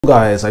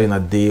Guys, how are you in a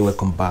day?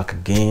 Welcome back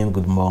again.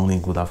 Good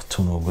morning, good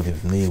afternoon, good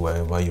evening,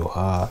 wherever you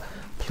are.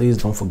 Please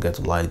don't forget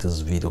to like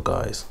this video,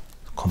 guys.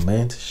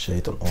 Comment, share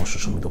it on all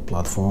social media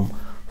platforms.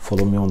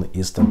 Follow me on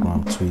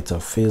Instagram, Twitter,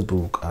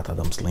 Facebook at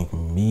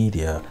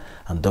adamslinkmedia,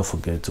 and don't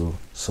forget to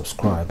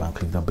subscribe and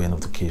click that bell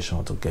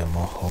notification to get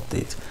more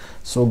updates.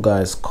 So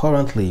guys,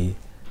 currently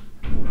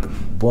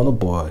Burna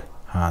Boy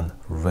and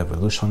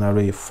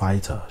revolutionary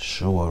fighter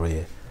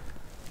Sowore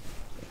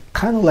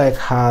kind of like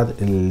had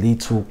a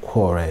little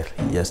quarrel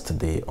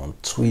yesterday on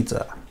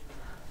Twitter.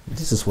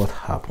 This is what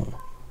happened.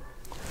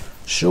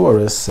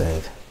 Sowore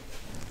said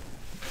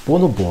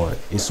Burna Boy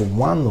is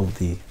one of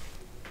the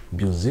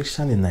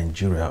musicians in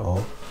Nigeria,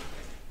 or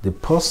the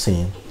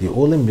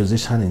only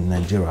musician in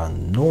Nigeria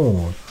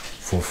known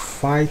for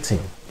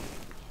fighting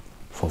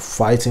for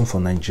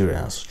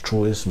Nigerians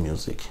through his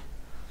music.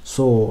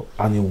 So,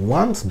 and he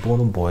wants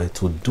Burna Boy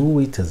to do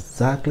it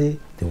exactly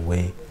the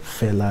way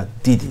Fela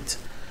did it.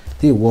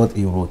 What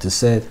he wrote, he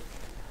said,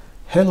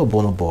 "Hello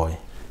Burna Boy,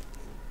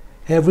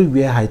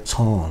 everywhere I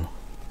turn,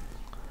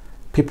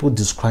 people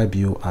describe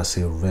you as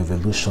a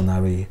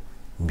revolutionary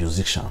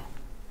musician.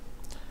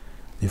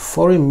 The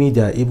foreign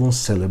media even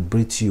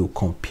celebrate you,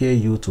 compare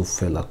you to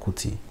Fela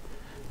Kuti.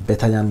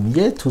 But I am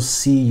yet to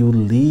see you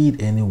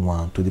lead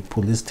anyone to the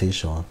police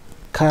station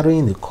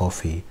carrying a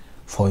coffee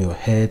for your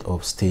head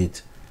of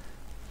state.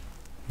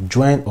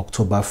 Join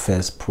October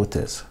 1st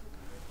protest.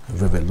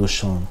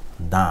 Revolution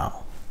down."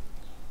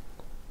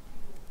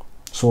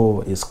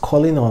 So it's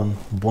calling on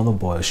Burna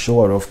Boy,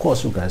 Sowore. Of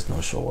course, you guys know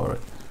Sowore.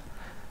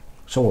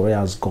 Sowore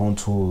has gone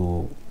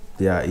to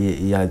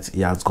he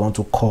has gone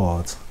to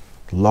court,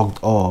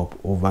 locked up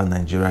over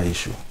Nigeria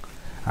issue,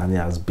 and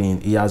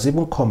he has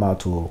even come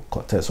out to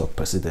contest of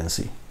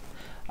presidency,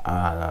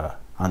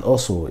 and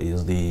also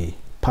is the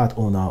part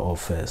owner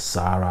of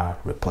SAR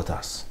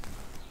Reporters.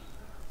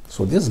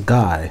 So this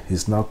guy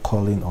is now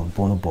calling on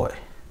Burna Boy.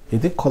 He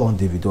did call on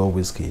Davido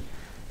Whiskey.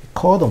 He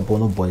called on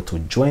Burna Boy to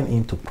join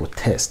him to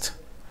protest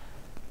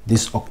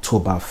this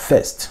October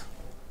 1st.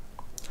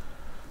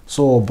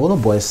 So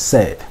Burna Boy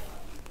said,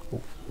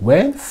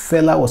 when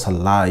Fela was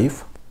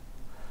alive,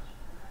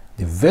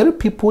 the very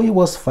people he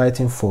was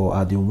fighting for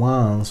are the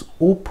ones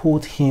who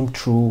put him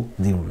through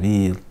the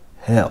real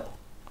hell.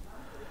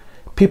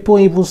 People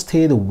even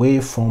stayed away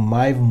from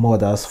my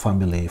mother's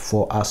family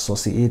for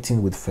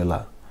associating with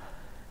Fela.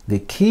 They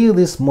killed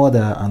his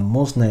mother, and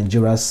most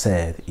Nigerians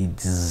said he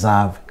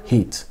deserved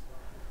it.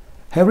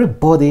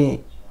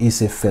 Everybody is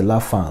a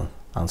Fela fan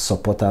and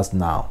supporters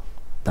now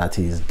that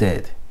he is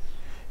dead.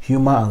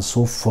 Humor and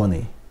so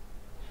funny.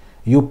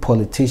 You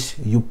politicians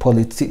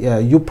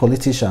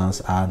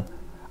are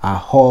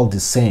all the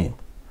same,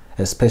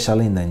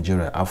 especially in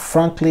Nigeria. And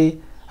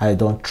frankly, I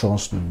don't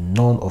trust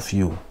none of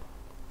you,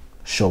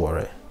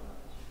 Sowore.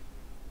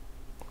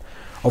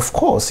 Of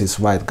course, he's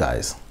right,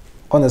 guys.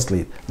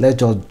 Honestly,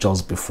 let's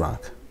just be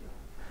frank.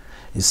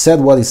 He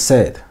said what he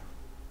said.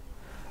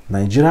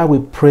 Nigeria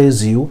will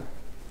praise you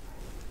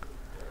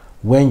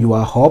when you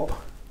are up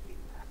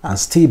and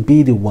still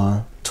be the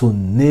one to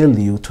nail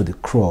you to the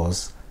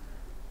cross,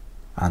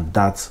 and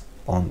that's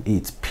on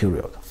it,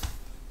 period.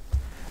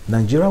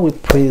 Nigeria will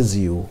praise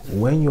you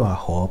when you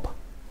are up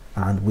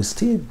and will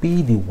still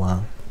be the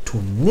one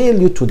to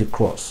nail you to the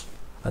cross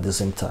at the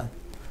same time.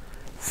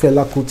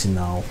 Fela Kuti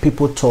now,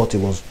 people thought he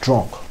was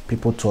drunk.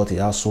 People thought he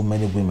had so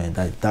many women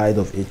that died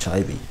of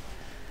HIV.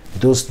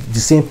 The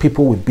same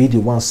people will be the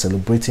ones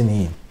celebrating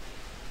him.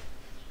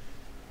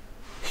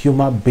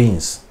 Human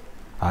beings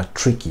are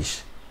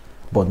trickish,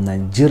 but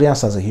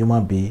Nigerians as a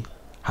human being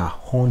are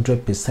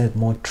 100%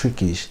 more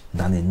trickish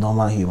than a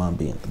normal human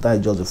being. That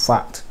is just a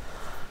fact.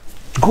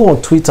 Go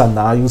on Twitter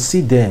now, you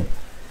see them.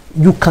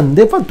 You can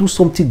never do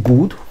something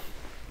good.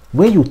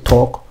 When you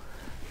talk,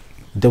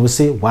 they will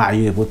say, why are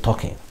you even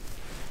talking?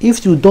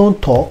 If you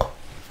don't talk,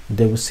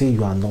 they will say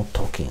you are not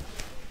talking.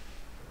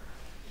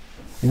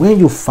 When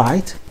you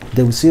fight,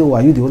 they will say, oh,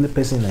 are you the only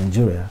person in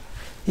Nigeria?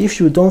 If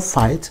you don't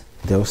fight,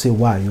 they will say,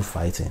 why are you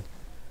fighting?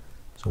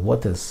 So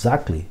what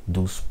exactly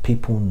do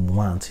people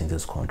want in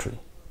this country?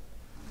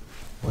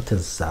 What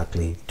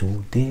exactly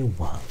do they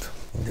want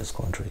in this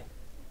country?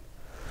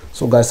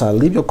 So guys, I'll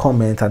leave your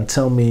comment and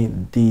tell me,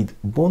 did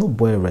Burna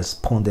Boy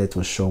responded to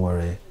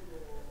Sowore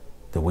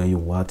the way you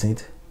want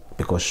it?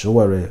 Because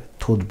Sowore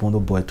told Burna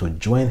Boy to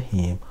join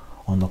him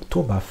on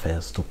October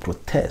 1st to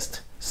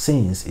protest,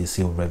 since he's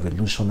a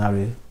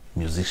revolutionary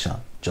musician,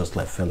 just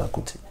like Fela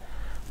Kuti.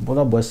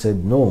 Burna Boy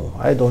said, no,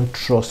 I don't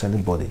trust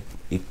anybody,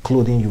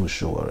 including you,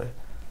 Sowore.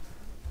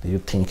 Do you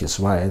think it's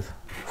right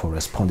for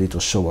responding to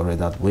Sowore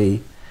that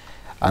way?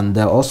 And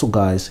also,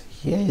 guys,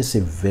 here is a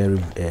video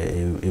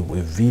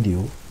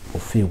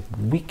of a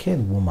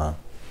wicked woman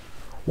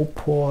who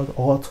poured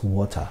hot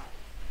water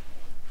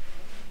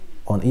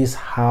on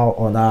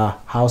her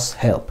house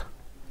help,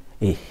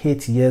 a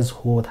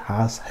 8-year-old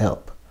house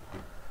help,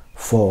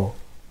 for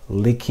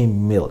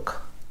licking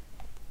milk.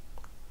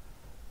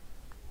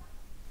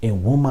 A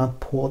woman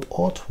poured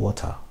hot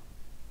water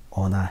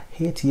on her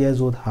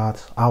 8-year-old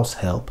house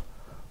help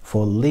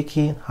for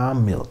licking her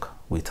milk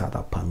without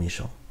her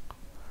permission.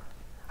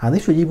 And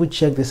if you even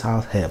check this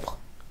house help,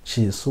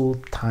 she is so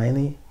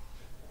tiny.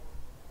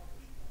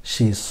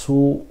 She's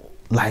so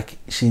like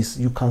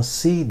you can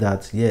see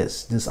that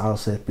yes, this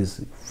house help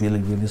is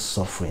really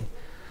suffering,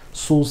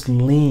 so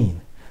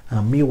lean.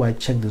 And meanwhile,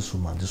 check this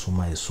woman. This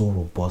woman is so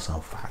robust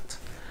and fat,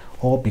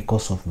 all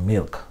because of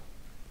milk.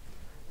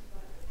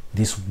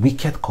 These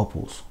wicked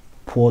couples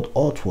poured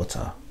hot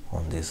water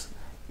on this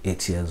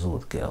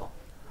 8-year-old girl.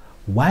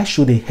 Why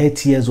should a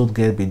 8-year-old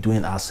girl be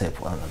doing house help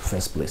in the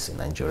first place in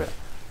Nigeria?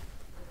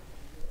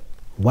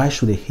 Why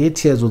should a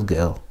 8-year-old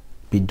girl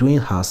be doing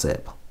house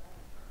help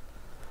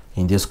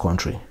in this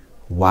country?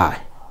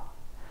 Why?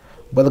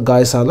 Well,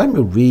 guys, let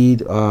me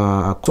read.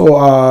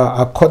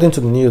 According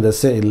to the news, they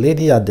say a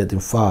lady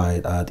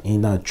identified as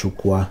Ina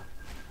Chukwa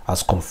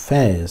has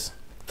confessed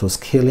to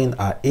killing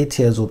her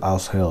 8-year-old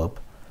house help,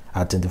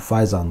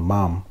 identifies her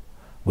mom,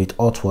 with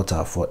hot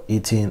water for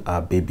eating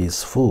her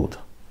baby's food.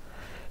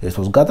 It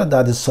was gathered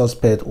that the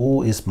suspect,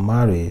 who is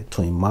married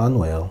to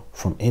Emmanuel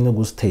from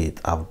Enugu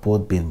State, have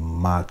both been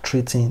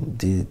maltreating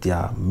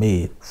their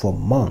maid for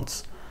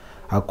months.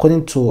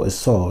 According to a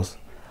source,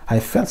 I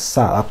felt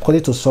sad.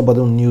 According to somebody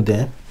who knew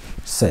them,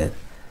 said,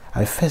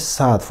 I felt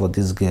sad for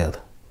this girl.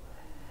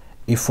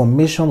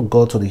 Information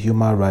got to the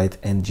human rights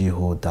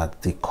NGO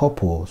that the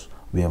couples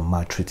were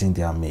maltreating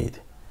their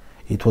maid.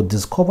 It was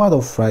discovered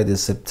on Friday,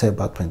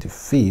 September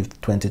 25th,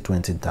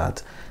 2020,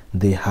 that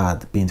they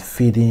had been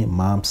feeding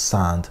mom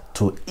sand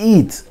to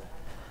eat.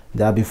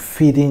 They had been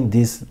feeding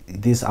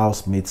this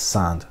housemaid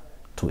sand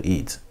to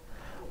eat.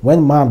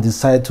 When mom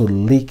decided to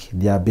lick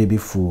their baby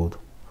food,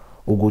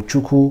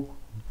 Ugochukwu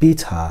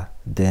beat her,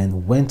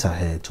 then went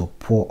ahead to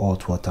pour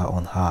hot water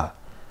on her.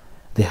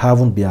 They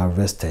haven't been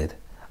arrested,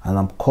 and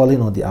I'm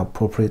calling on the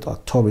appropriate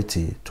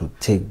authority to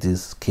take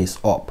this case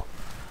up.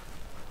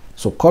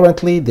 So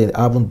currently they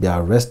haven't been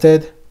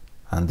arrested,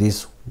 and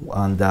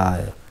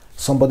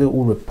somebody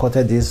who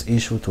reported this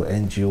issue to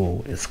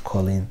NGO is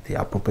calling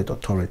the appropriate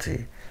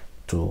authority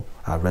to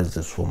arrest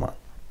this woman.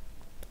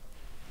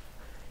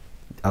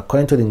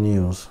 According to the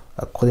news,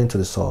 according to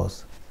the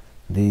source,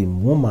 the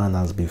woman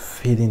has been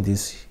feeding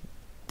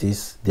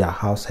their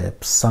house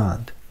help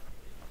sand.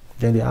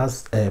 Then the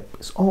house help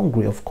is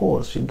hungry, of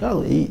course, she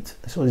gotta eat.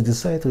 So she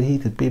decided to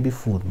eat the baby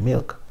food,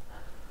 milk.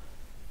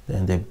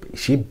 Then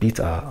she beat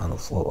her and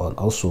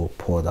also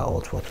poured her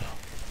hot water.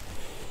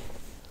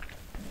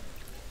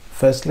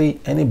 Firstly,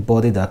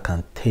 anybody that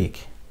can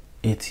take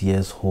 8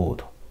 years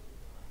old,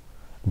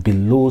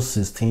 below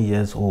 16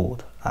 years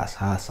old as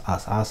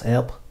house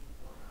help,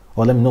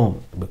 or let me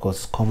know, because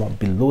it's common,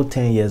 below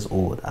 10 years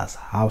old as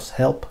house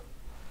help,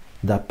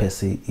 that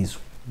person is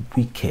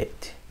wicked.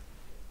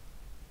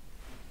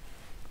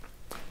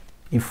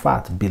 In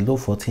fact, below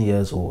 14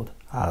 years old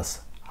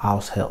as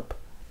house help,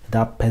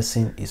 that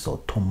person is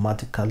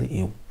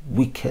automatically a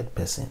wicked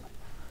person.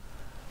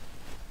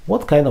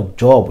 What kind of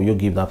job will you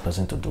give that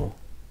person to do?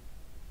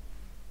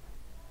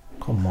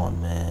 Come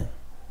on, man.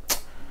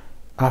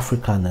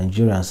 Africa,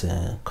 Nigerians,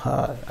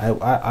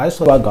 I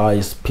saw that guy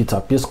is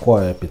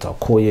Psquare, Peter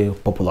Koye,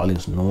 popularly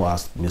known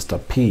as Mr.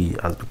 P,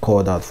 has been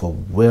called out for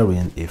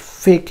wearing a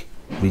fake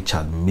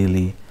Richard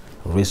Mille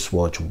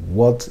wristwatch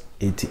worth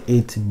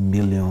 88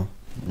 million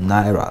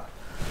naira.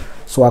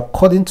 So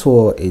according to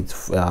one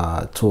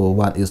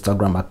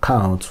Instagram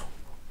account,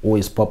 who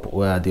is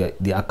where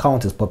the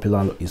account is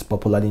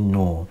popularly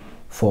known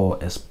for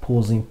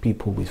exposing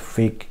people with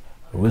fake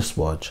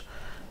wristwatch,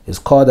 it's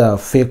called a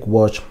fake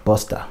watch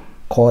buster,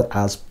 called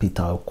as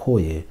Peter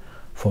Okoye,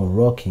 for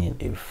rocking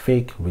a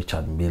fake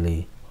Richard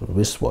Mille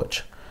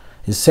wristwatch.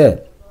 He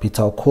said,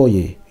 Peter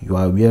Okoye, you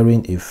are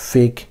wearing a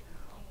fake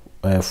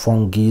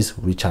Fungi's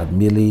Richard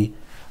Mille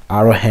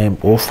Arohem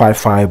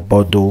 055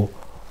 Bordeaux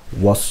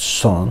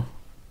Watson,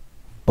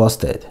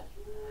 busted.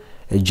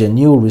 A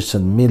genuine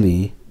Richard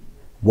Mille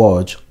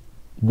watch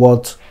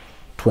worth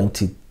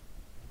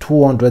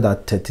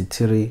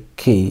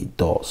 233k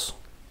dollars.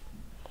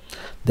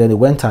 Then he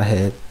went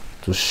ahead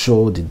to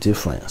show the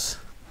difference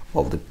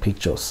of the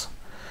pictures,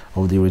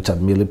 of the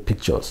Richard Mille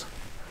pictures.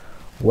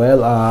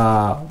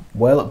 Well,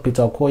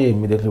 Peter Okoye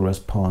immediately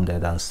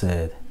responded and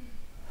said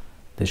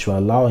they should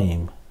allow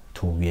him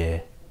to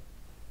wear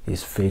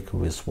his fake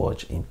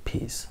wristwatch in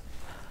peace.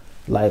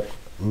 Like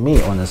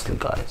me, honestly,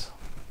 guys,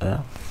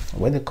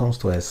 when it comes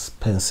to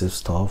expensive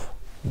stuff,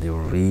 the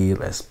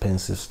real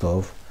expensive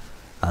stuff,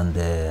 and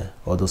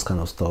all those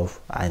kind of stuff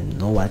I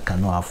know I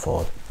cannot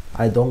afford,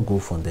 I don't go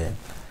for them.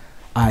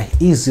 I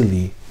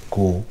easily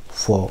go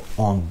for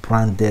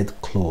unbranded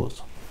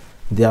clothes.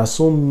 There are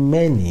so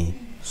many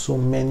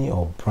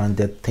of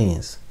branded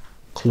things,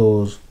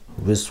 clothes,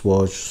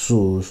 wristwatch,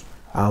 shoes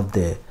out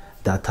there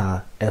that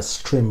are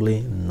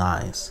extremely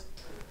nice,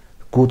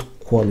 good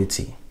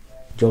quality.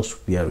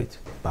 Just wear it,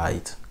 buy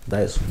it.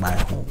 That is my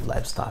home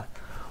lifestyle.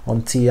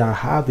 Until I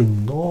have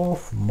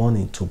enough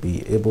money to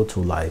be able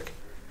to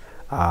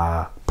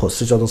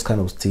purchase all those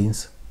kind of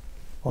things,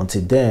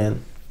 until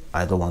then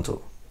I don't want to.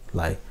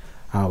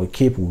 I will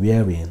keep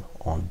wearing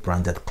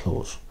unbranded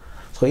clothes.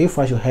 So if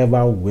I should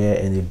ever wear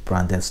any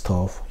branded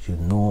stuff, you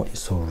know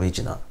it's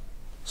original,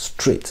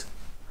 straight.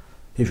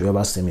 if you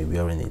ever see me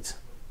wearing it,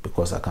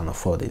 because I can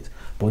afford it.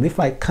 But if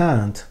I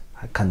can't,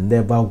 I can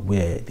never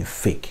wear the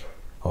fake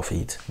of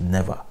it.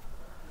 Never.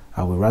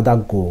 I would rather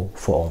go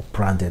for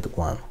unbranded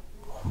one,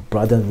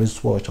 unbranded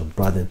wristwatch or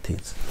branded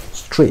things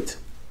straight.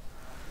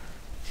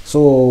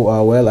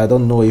 So well, I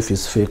don't know if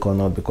it's fake or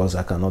not, because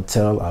I cannot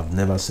tell. I've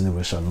never seen a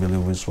Richard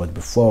Mille wristwatch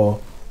before,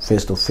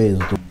 face to face.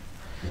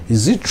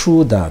 Is it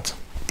true that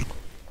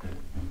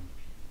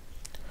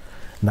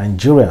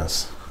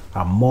Nigerians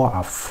are more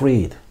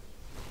afraid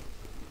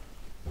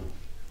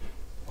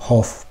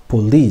of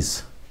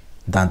police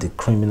than the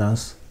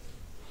criminals?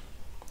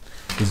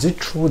 Is it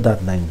true that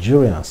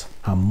Nigerians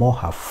are more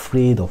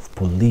afraid of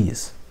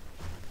police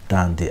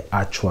than the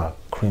actual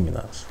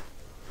criminals?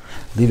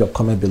 Leave your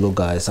comment below,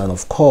 guys. And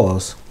of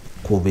course,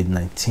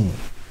 COVID-19.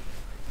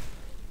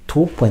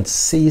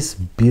 2.6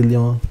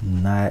 billion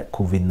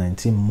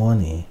COVID-19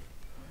 money.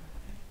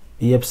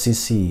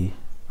 EFCC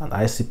and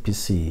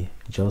ICPC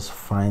just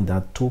find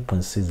that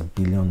 2.6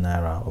 billion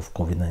naira of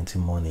COVID-19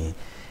 money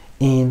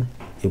in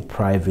a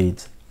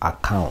private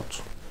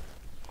account.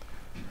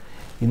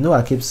 You know,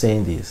 I keep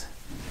saying this.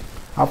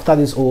 After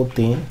this whole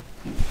thing,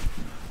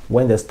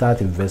 when they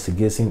start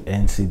investigating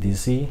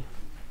NCDC,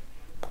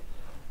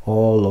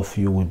 all of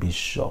you will be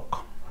shocked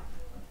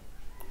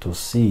to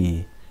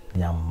see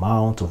the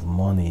amount of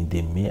money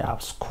they may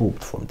have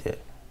scooped from there.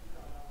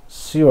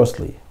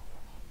 Seriously,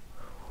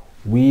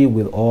 we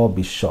will all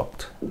be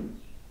shocked,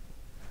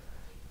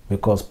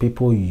 because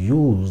people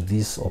use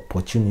this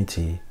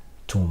opportunity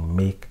to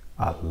make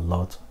a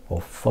lot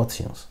of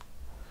fortunes.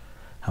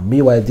 And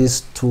meanwhile,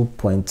 this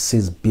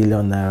 2.6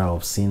 billion naira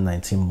of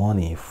C19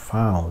 money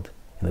found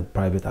in a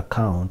private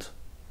account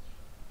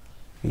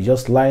is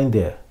just lying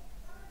there.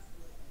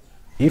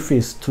 If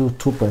it's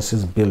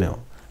 2.6 billion,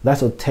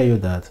 that will tell you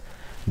that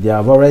there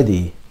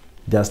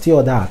are still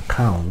other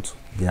accounts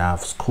they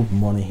have scooped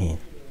money in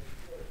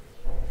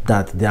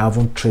that they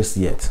haven't traced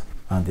yet,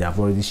 and they have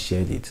already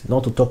shared it.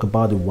 Not to talk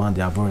about the one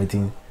they have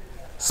already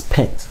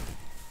spent.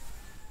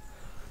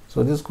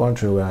 So this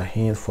country, we are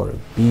in for a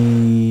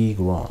big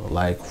run,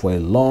 like for a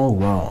long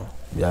run.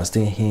 We are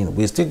still in.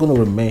 We're still going to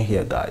remain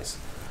here, guys.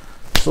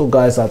 So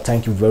guys, I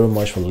thank you very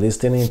much for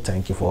listening.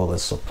 Thank you for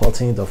always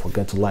supporting. Don't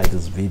forget to like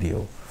this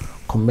video,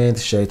 comment,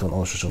 share it on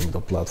all social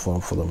media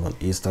platforms. Follow me on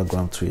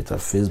Instagram, Twitter,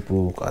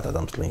 Facebook at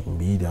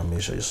adamslinkmedia.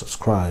 Make sure you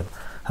subscribe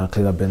and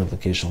click that bell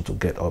notification to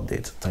get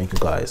updates. Thank you,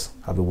 guys.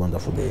 Have a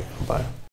wonderful day. Bye.